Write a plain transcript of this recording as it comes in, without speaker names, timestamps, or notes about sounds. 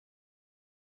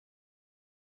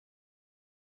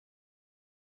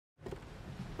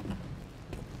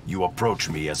You approach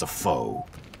me as a foe.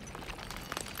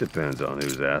 Depends on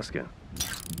who's asking.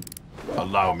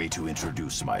 Allow me to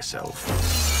introduce myself.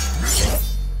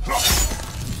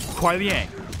 Kuai Liang,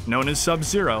 known as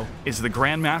Sub-Zero, is the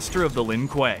Grandmaster of the Lin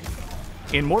Kuei.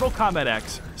 In Mortal Kombat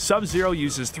X, Sub-Zero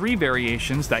uses 3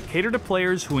 variations that cater to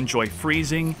players who enjoy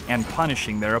freezing and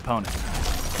punishing their opponent.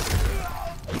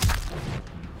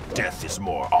 Death is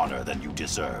more honor than you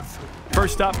deserve.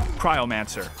 First up,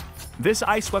 Cryomancer. This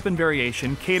ice weapon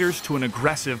variation caters to an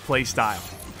aggressive playstyle.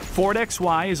 Forward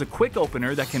XY is a quick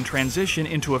opener that can transition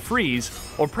into a freeze,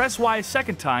 or press Y a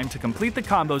second time to complete the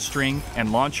combo string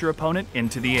and launch your opponent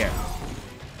into the air.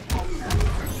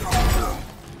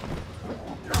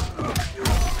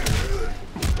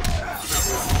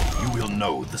 You will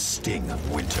know the sting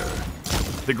of winter.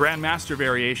 The Grandmaster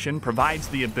variation provides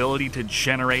the ability to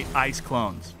generate ice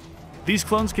clones. These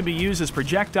clones can be used as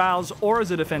projectiles or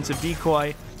as a defensive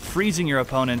decoy, freezing your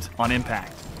opponent on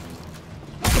impact.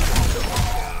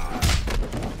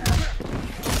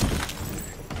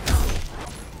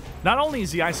 Not only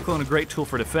is the Ice Clone a great tool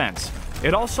for defense,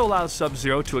 it also allows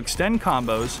Sub-Zero to extend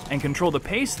combos and control the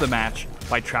pace of the match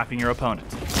by trapping your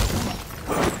opponent.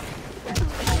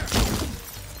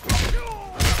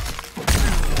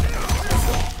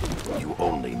 You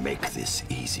only make this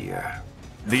easier.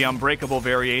 The Unbreakable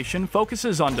variation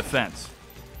focuses on defense.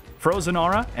 Frozen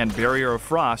Aura and Barrier of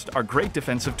Frost are great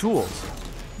defensive tools.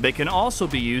 They can also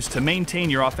be used to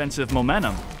maintain your offensive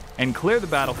momentum and clear the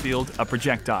battlefield of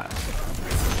projectiles.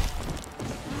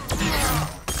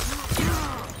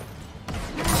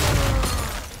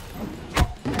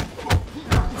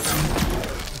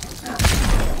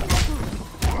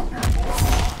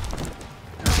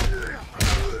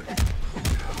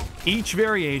 Each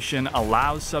variation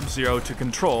allows Sub-Zero to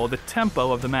control the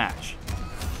tempo of the match.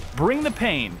 Bring the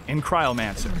pain in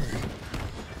Cryomancer.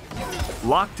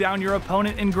 Lock down your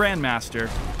opponent in Grandmaster.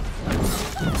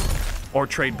 Or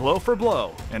trade blow for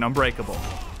blow in Unbreakable.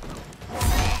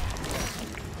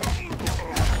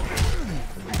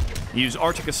 Use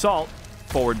Arctic Assault,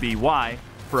 forward BY,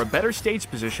 for a better stage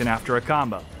position after a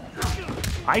combo.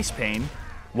 Ice Pain,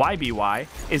 YBY,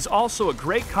 is also a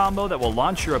great combo that will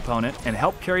launch your opponent and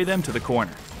help carry them to the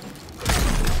corner.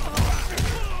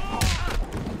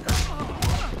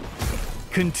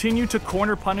 Continue to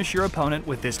corner punish your opponent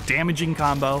with this damaging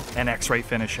combo and X-ray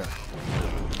finisher.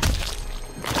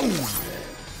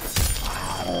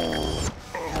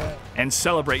 And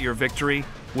celebrate your victory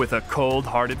with a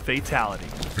cold-hearted fatality.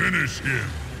 Finish him.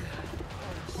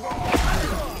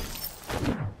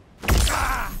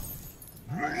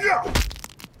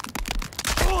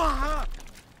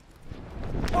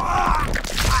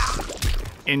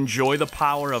 Enjoy the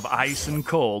power of ice and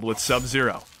cold with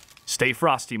Sub-Zero. Stay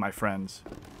frosty, my friends.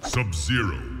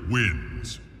 Sub-Zero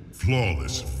wins.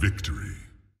 Flawless victory.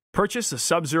 Purchase the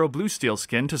Sub-Zero Blue Steel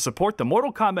skin to support the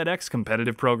Mortal Kombat X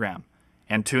competitive program.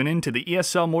 And tune in to the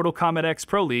ESL Mortal Kombat X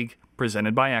Pro League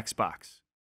presented by Xbox.